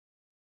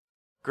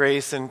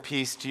Grace and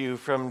peace to you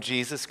from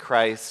Jesus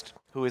Christ,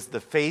 who is the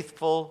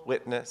faithful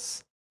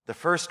witness, the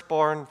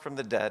firstborn from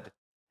the dead,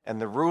 and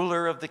the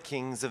ruler of the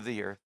kings of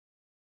the earth.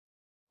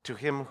 To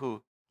him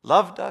who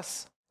loved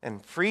us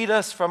and freed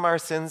us from our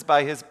sins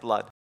by his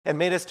blood, and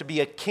made us to be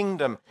a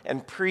kingdom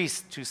and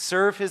priests to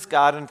serve his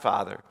God and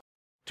Father,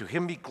 to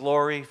him be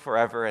glory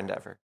forever and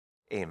ever.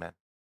 Amen.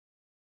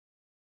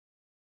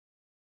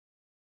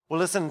 We'll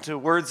listen to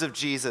words of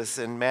Jesus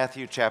in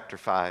Matthew chapter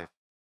 5.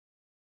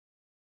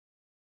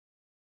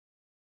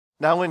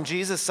 Now when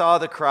Jesus saw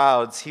the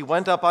crowds, he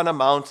went up on a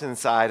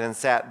mountainside and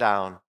sat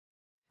down.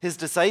 His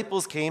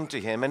disciples came to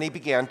him, and he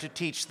began to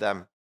teach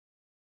them.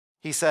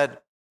 He said,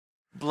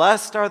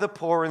 "Blessed are the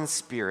poor in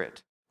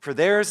spirit, for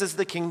theirs is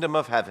the kingdom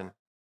of heaven.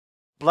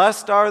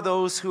 Blessed are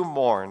those who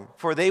mourn,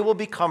 for they will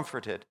be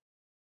comforted.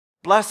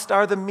 Blessed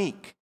are the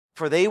meek,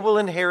 for they will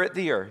inherit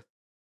the earth.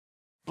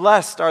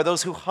 Blessed are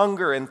those who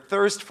hunger and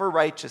thirst for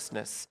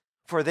righteousness,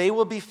 for they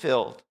will be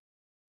filled.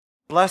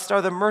 Blessed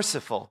are the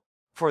merciful,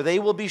 for they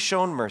will be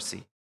shown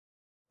mercy.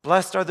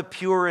 Blessed are the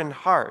pure in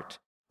heart,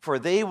 for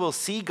they will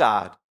see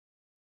God.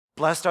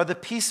 Blessed are the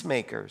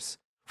peacemakers,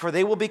 for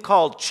they will be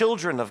called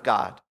children of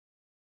God.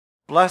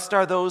 Blessed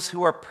are those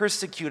who are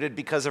persecuted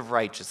because of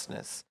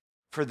righteousness,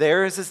 for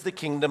theirs is the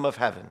kingdom of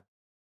heaven.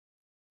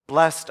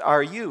 Blessed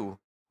are you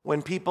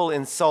when people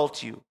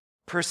insult you,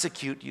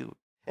 persecute you,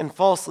 and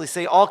falsely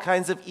say all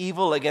kinds of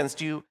evil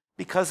against you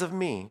because of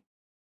me.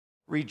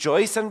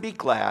 Rejoice and be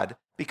glad,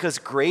 because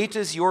great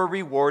is your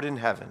reward in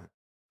heaven.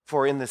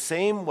 For in the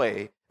same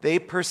way they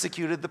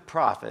persecuted the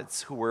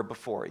prophets who were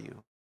before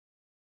you."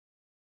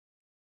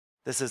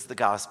 This is the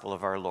gospel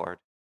of our Lord.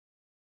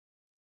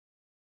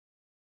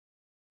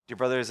 Dear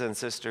brothers and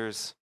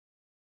sisters,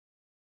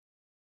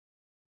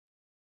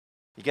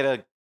 you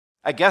get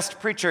a guest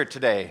preacher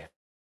today.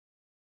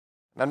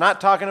 And I'm not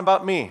talking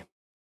about me.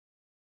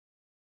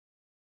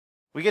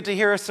 We get to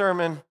hear a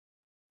sermon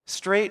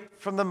straight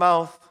from the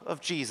mouth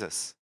of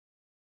Jesus.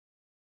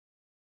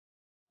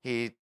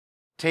 He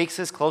takes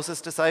his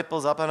closest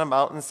disciples up on a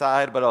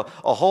mountainside, but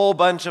a whole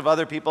bunch of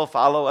other people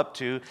follow up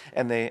too,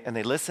 and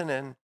they listen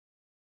in.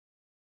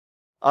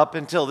 Up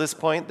until this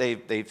point,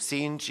 they've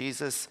seen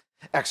Jesus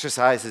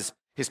exercise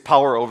his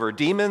power over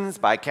demons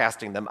by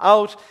casting them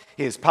out,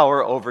 his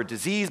power over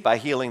disease by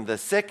healing the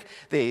sick.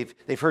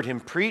 They've heard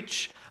him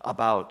preach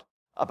about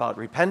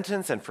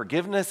repentance and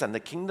forgiveness and the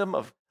kingdom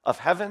of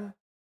heaven.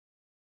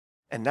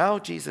 And now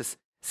Jesus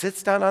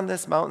sits down on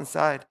this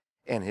mountainside,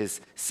 and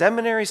his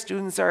seminary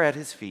students are at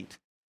his feet.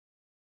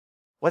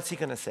 What's he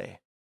going to say?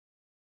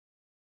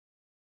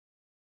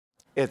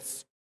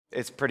 It's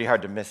pretty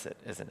hard to miss it,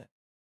 isn't it?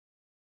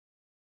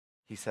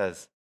 He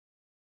says,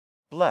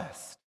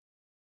 "Blessed."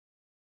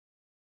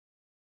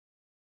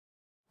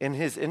 In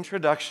his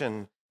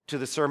introduction to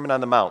the Sermon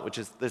on the Mount, which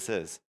this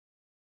is,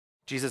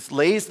 Jesus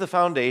lays the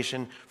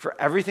foundation for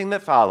everything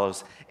that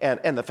follows,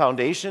 and the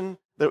foundation,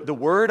 the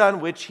word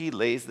on which he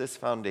lays this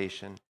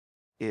foundation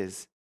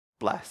is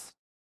blessed.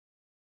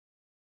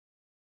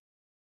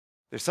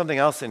 There's something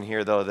else in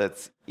here, though,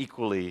 that's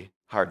equally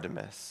hard to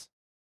miss.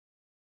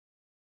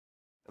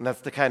 And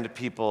that's the kind of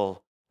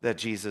people that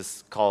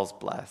Jesus calls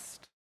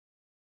blessed.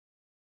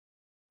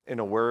 In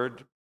a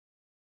word,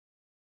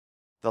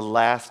 the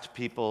last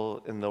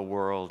people in the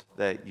world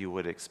that you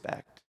would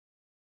expect.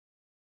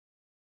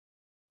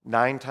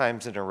 9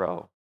 times in a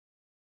row,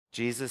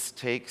 Jesus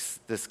takes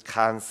this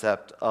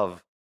concept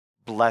of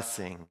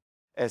blessing,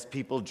 as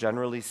people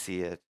generally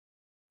see it,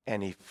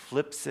 and he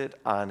flips it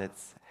on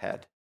its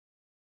head.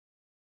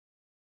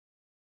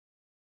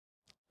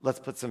 Let's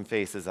put some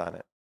faces on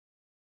it.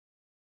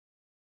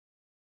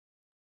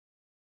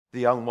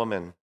 The young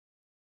woman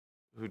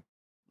who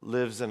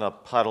lives in a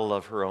puddle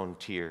of her own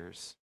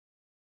tears.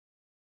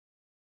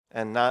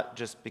 And not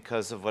just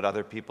because of what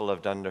other people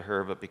have done to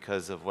her, but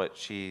because of what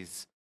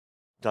she's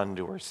done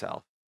to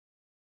herself.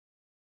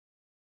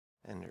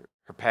 And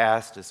her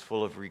past is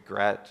full of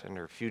regret, and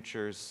her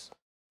future's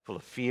full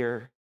of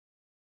fear.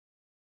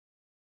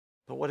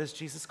 But what does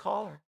Jesus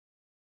call her?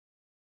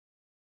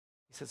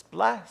 He says,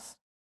 blessed.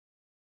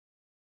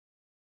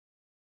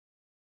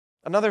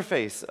 Another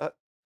face,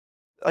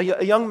 a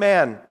young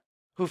man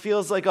who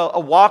feels like a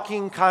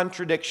walking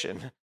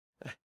contradiction.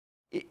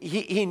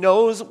 He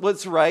knows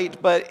what's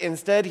right, but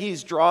instead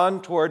he's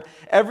drawn toward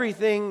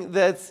everything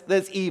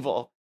that's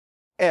evil.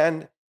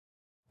 And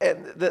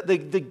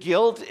the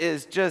guilt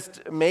is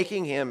just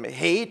making him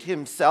hate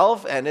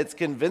himself, and it's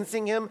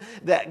convincing him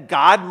that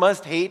God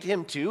must hate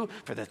him too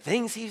for the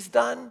things he's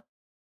done.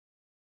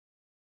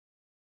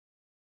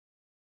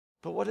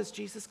 But what does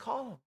Jesus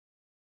call him?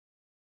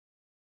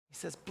 He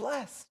says,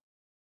 blessed.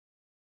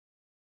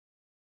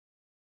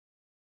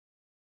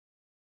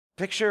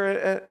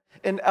 Picture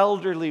an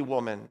elderly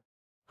woman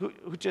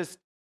who just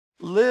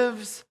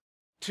lives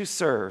to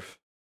serve.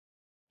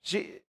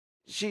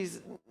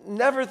 She's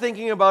never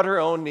thinking about her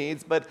own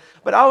needs, but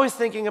always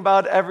thinking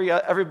about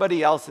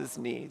everybody else's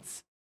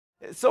needs.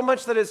 So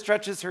much that it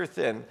stretches her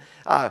thin.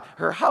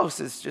 Her house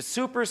is just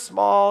super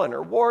small, and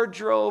her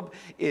wardrobe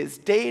is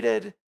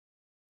dated.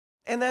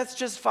 And that's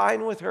just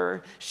fine with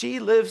her. She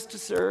lives to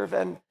serve,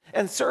 and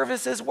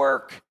service is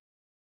work.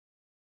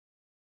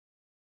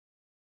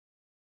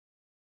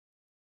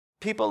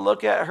 People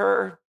look at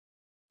her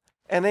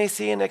and they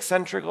see an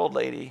eccentric old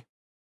lady.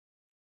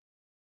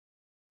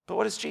 But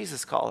what does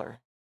Jesus call her?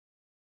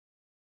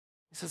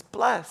 He says,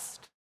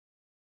 blessed.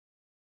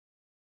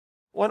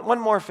 One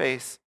more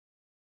face.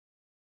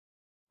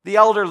 The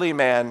elderly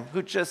man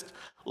who just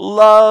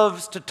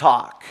loves to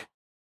talk.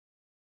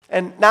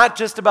 And not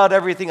just about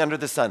everything under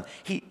the sun.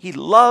 He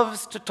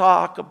loves to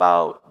talk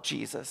about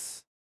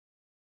Jesus.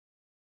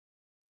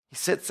 He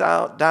sits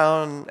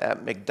down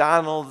at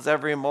McDonald's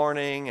every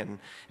morning and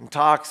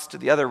talks to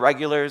the other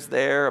regulars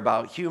there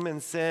about human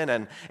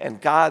sin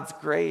and God's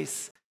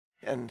grace.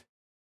 And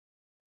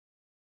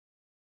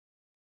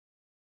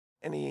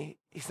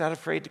he's not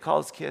afraid to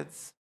call his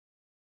kids.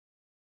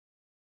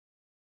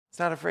 He's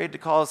not afraid to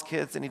call his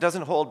kids, and he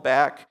doesn't hold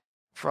back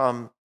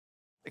from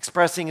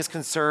expressing his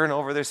concern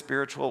over their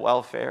spiritual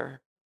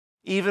welfare,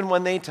 even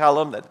when they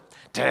tell him that,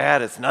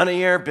 Dad, it's none of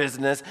your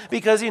business,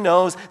 because he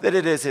knows that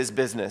it is his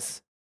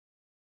business.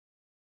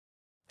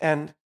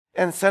 And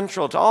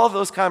central to all of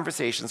those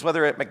conversations,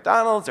 whether at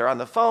McDonald's or on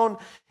the phone,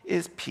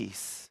 is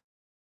peace.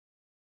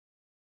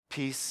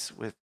 Peace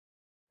with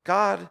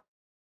God,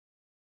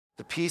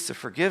 the peace of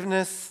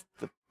forgiveness,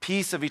 the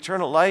peace of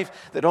eternal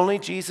life that only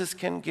Jesus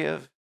can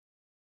give.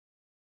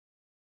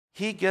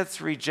 He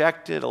gets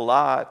rejected a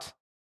lot,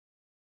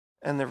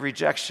 and the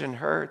rejection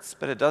hurts,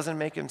 but it doesn't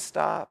make him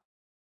stop.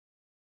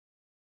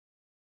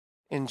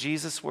 In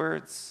Jesus'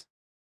 words,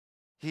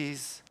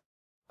 he's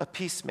a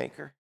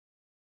peacemaker.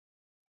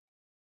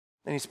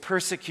 And he's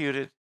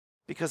persecuted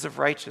because of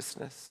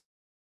righteousness.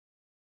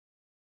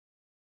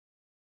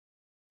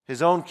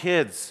 His own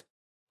kids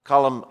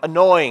call him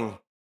annoying.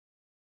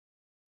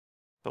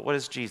 But what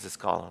does Jesus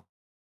call him?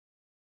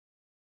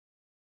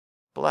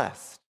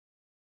 Blessed.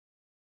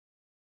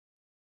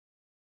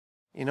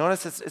 You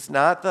notice it's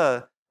not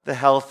the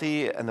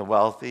healthy and the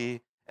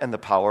wealthy and the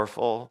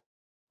powerful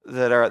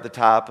that are at the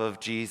top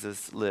of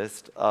Jesus'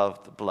 list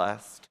of the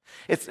blessed.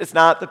 It's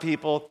not the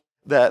people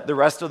that the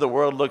rest of the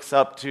world looks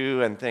up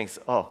to and thinks,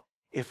 oh,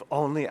 if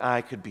only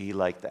I could be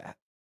like that.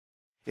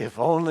 If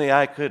only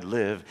I could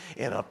live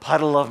in a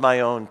puddle of my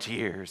own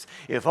tears.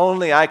 If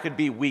only I could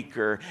be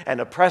weaker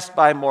and oppressed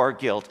by more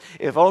guilt.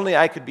 If only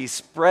I could be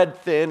spread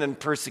thin and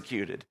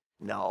persecuted.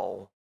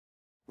 No,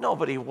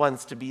 nobody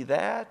wants to be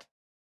that.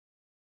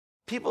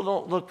 People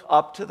don't look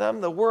up to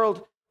them. The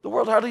world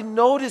hardly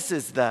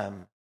notices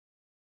them.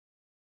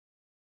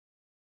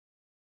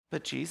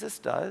 But Jesus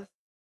does.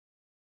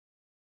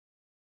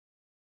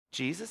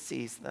 Jesus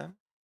sees them.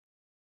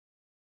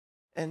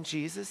 And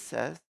Jesus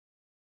says,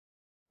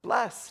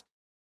 blessed.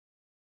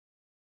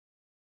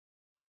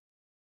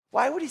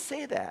 Why would he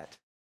say that?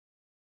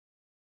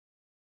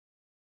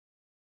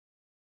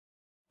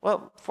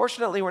 Well,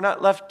 fortunately, we're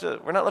not left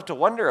to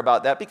wonder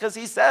about that because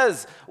he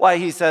says why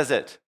he says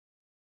it.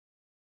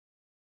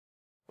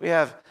 We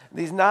have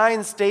these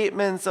 9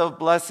 statements of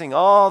blessing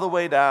all the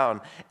way down,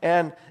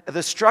 and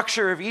the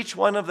structure of each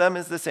one of them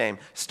is the same.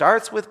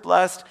 Starts with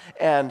blessed,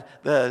 and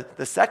the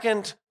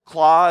second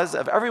clause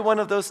of every one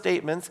of those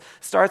statements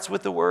starts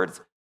with the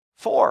words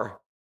for,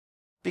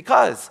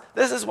 because.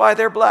 This is why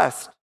they're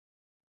blessed.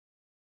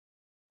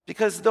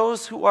 Because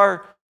those who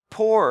are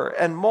poor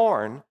and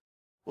mourn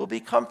will be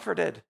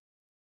comforted.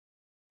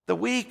 The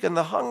weak and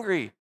the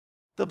hungry,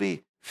 they'll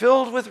be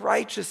filled with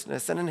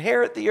righteousness and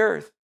inherit the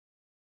earth.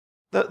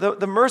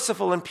 The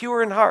merciful and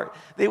pure in heart,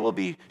 they will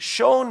be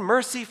shown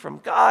mercy from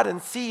God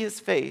and see his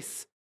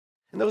face.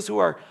 And those who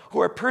are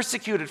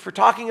persecuted for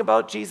talking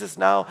about Jesus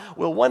now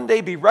will one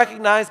day be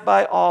recognized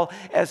by all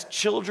as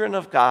children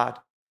of God.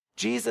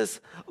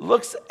 Jesus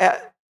looks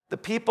at the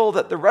people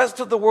that the rest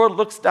of the world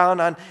looks down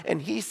on,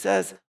 and he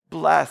says,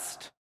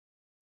 blessed.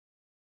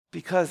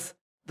 Because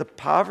the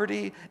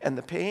poverty and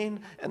the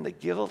pain and the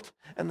guilt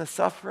and the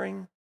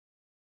suffering,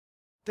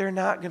 they're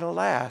not going to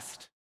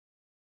last.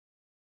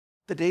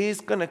 The day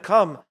is going to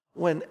come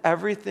when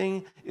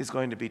everything is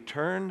going to be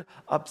turned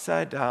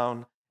upside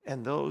down,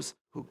 and those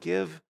who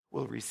give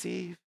will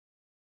receive,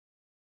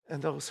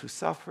 and those who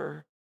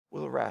suffer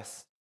will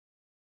rest.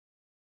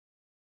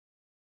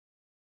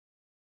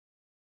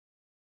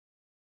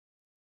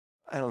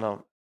 I don't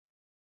know.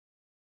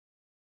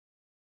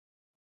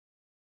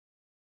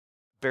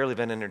 Barely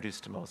been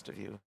introduced to most of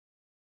you.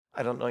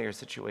 I don't know your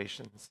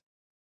situations.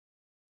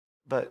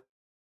 But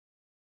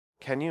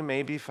can you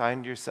maybe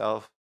find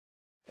yourself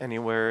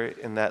anywhere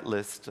in that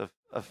list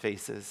of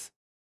faces?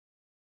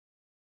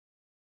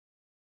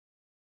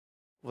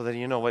 Well, then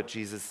you know what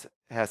Jesus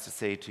has to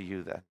say to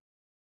you then.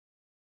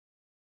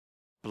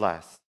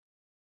 Blessed.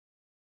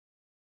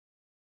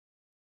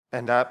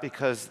 And not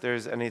because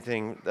there's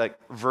anything like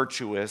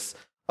virtuous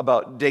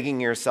about digging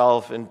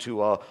yourself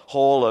into a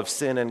hole of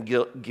sin and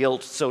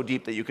guilt so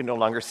deep that you can no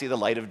longer see the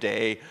light of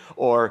day,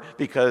 or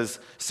because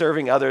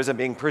serving others and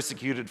being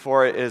persecuted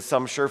for it is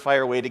some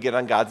surefire way to get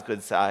on God's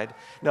good side.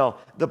 No,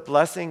 the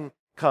blessing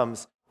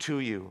comes to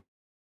you,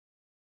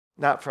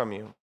 not from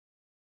you.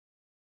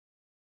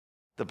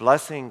 The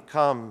blessing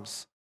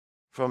comes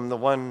from the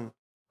one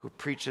who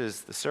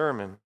preaches the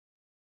sermon.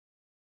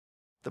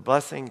 The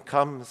blessing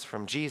comes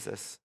from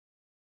Jesus.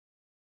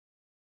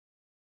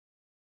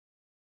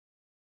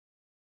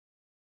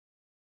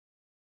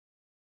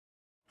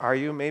 Are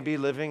you maybe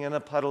living in a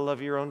puddle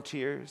of your own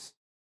tears?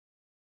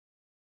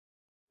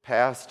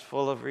 Past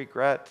full of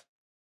regret,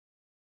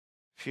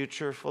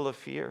 future full of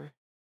fear?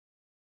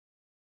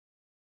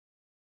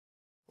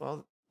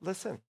 Well,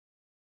 listen.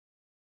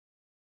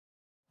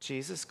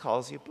 Jesus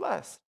calls you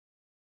blessed.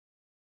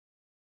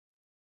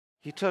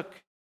 He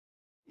took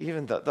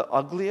even the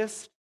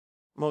ugliest,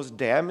 most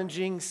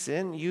damaging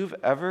sin you've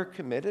ever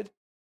committed,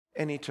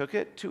 and he took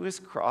it to his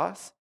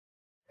cross,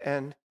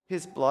 and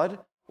his blood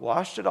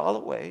washed it all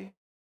away.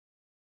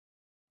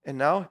 And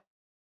now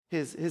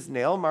his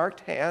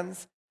nail-marked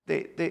hands,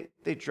 they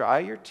dry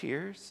your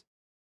tears.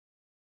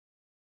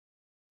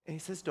 And he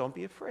says, don't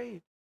be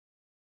afraid.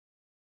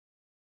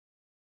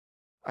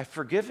 I've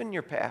forgiven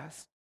your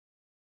past.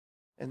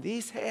 And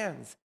these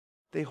hands,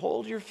 they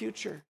hold your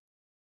future.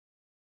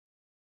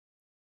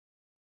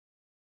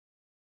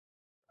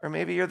 Or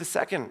maybe you're the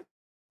second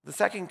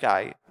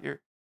guy.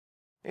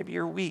 Maybe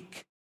you're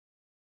weak.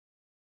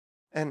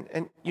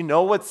 And you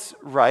know what's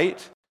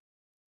right,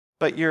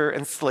 but you're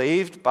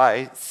enslaved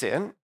by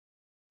sin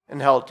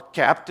and held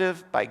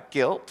captive by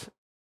guilt.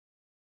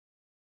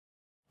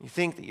 You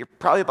think that you're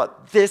probably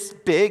about this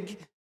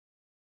big.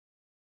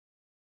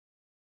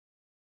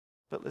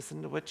 But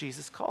listen to what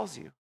Jesus calls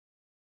you.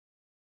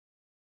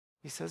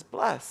 He says,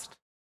 blessed.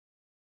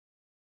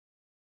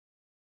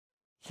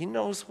 He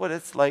knows what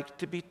it's like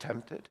to be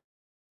tempted,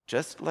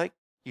 just like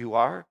you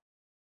are.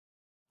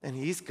 And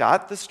he's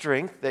got the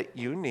strength that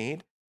you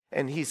need,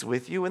 and he's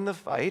with you in the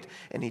fight,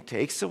 and he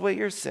takes away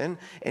your sin,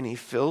 and he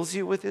fills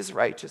you with his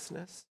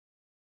righteousness.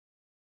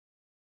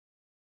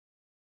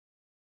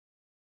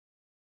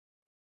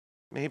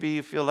 Maybe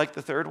you feel like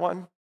the third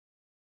one,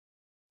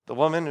 the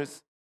woman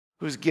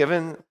who's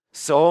given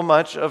so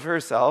much of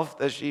herself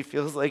that she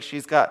feels like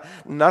she's got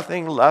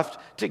nothing left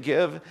to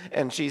give,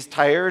 and she's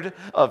tired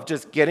of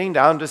just getting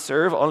down to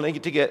serve only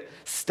to get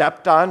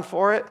stepped on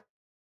for it.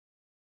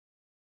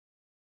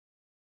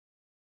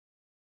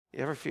 You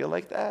ever feel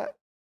like that?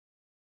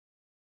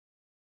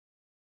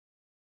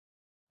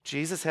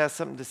 Jesus has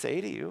something to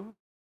say to you.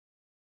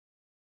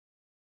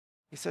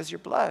 He says you're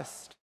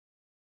blessed.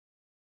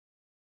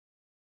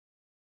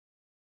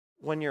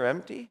 When you're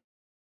empty,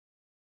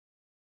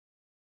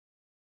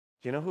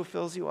 do you know who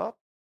fills you up?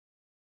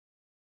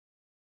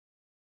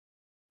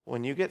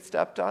 When you get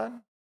stepped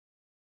on,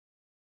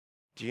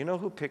 do you know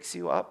who picks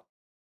you up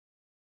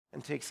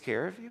and takes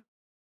care of you?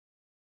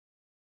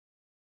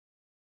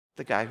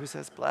 The guy who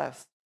says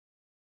blessed.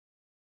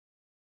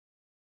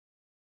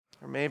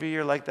 Or maybe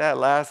you're like that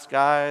last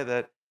guy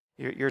that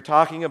you're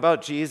talking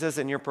about Jesus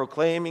and you're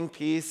proclaiming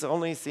peace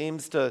only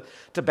seems to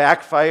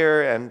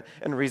backfire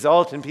and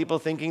result in people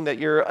thinking that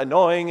you're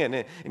annoying,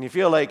 and you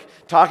feel like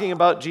talking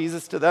about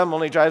Jesus to them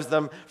only drives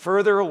them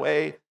further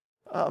away.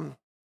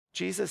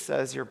 Jesus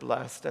says you're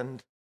blessed,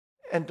 and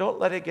don't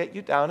let it get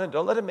you down, and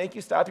don't let it make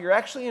you stop. You're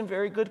actually in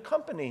very good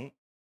company.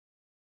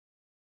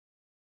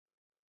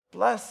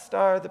 Blessed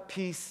are the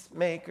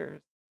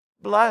peacemakers.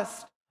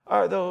 Blessed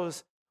are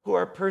those who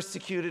are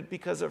persecuted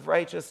because of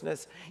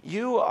righteousness.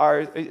 You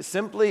are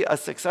simply a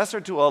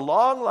successor to a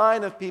long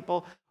line of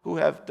people who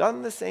have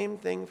done the same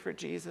thing for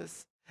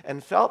Jesus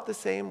and felt the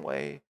same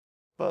way.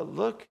 But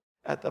look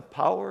at the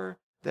power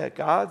that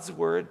God's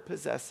word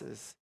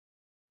possesses,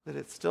 that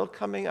it's still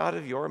coming out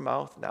of your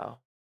mouth now.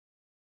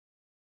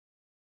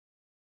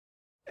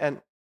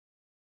 And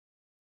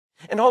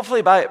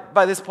hopefully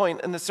by this point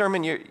in the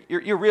sermon,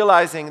 you're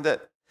realizing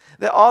that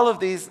all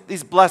of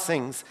these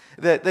blessings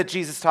that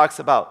Jesus talks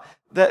about,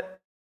 that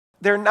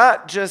they're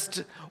not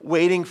just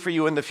waiting for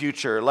you in the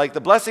future. Like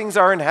the blessings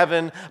are in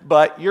heaven,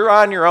 but you're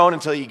on your own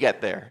until you get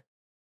there.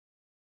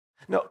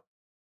 No,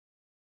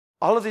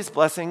 all of these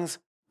blessings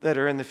that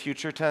are in the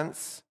future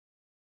tense,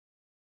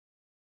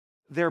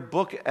 they're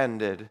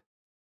bookended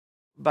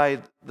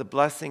by the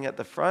blessing at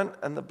the front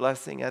and the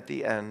blessing at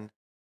the end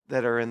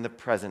that are in the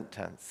present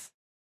tense.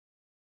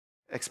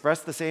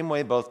 Expressed the same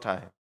way both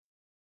times.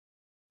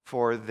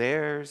 For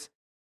theirs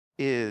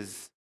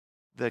is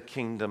the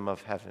kingdom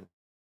of heaven.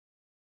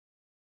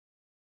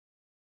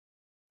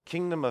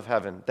 Kingdom of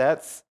heaven.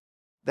 That's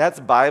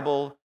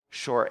Bible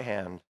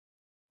shorthand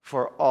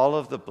for all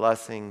of the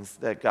blessings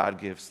that God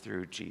gives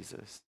through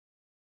Jesus.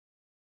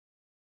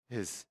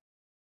 His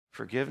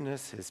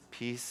forgiveness, his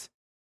peace,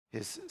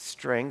 his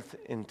strength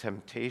in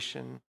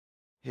temptation,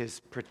 his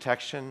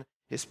protection,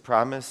 his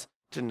promise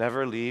to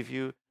never leave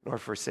you nor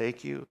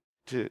forsake you,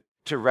 to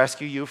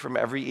rescue you from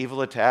every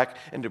evil attack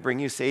and to bring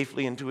you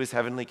safely into his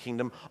heavenly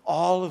kingdom.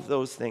 All of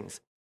those things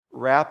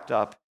wrapped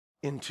up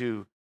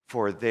into,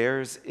 for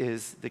theirs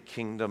is the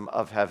kingdom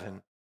of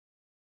heaven.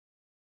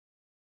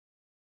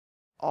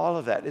 All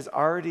of that is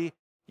already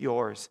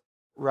yours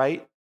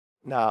right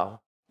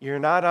now. You're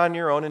not on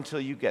your own until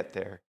you get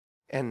there.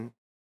 And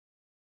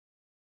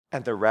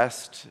the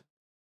rest,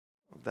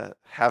 the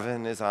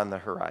heaven is on the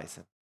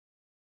horizon.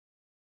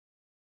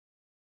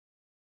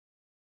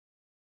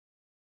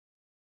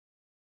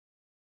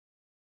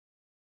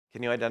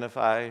 Can you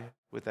identify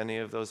with any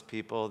of those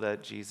people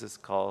that Jesus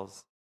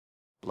calls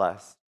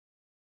blessed?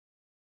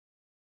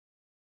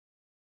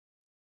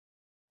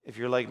 If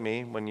you're like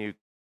me, when you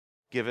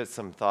give it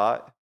some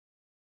thought,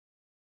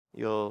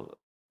 you'll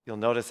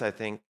notice, I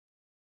think,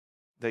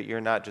 that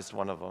you're not just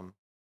one of them.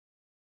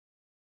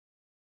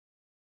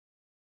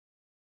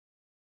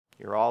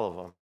 You're all of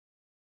them.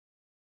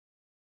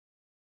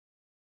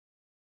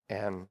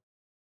 And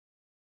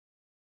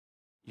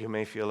you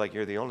may feel like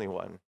you're the only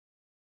one,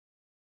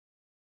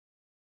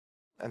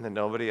 and that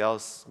nobody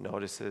else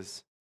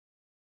notices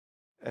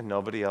and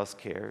nobody else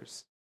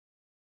cares.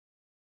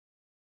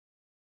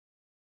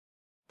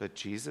 But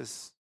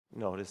Jesus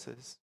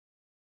notices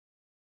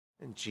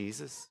and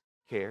Jesus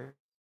cares.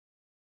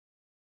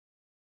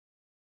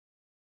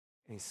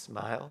 And he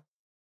smiles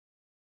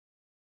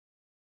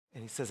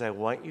and he says, I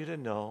want you to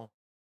know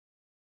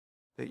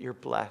that you're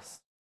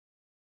blessed.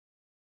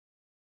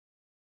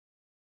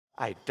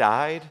 I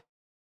died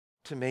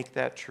to make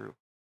that true,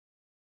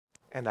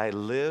 and I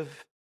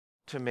live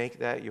to make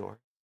that yours.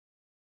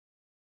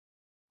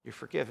 You're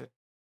forgiven.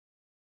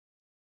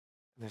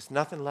 There's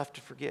nothing left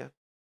to forgive.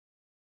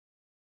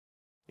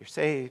 You're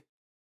saved.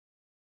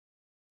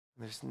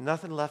 There's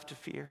nothing left to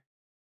fear.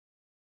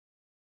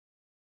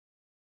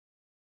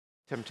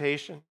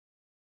 Temptation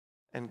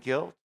and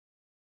guilt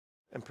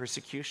and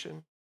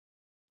persecution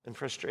and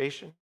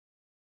frustration,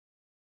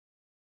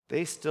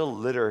 they still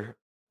litter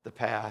the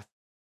path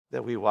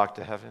that we walk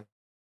to heaven.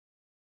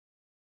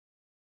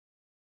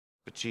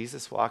 But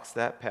Jesus walks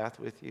that path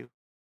with you,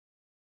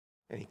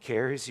 and he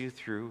carries you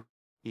through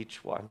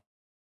each one.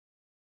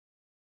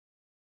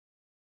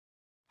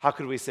 How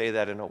could we say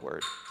that in a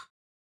word?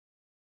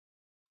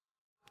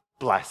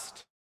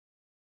 Blessed.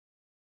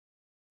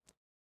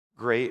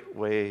 Great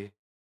way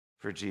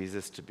for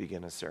Jesus to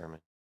begin a sermon.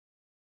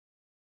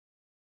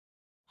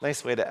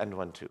 Nice way to end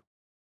one too.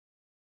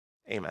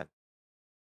 Amen.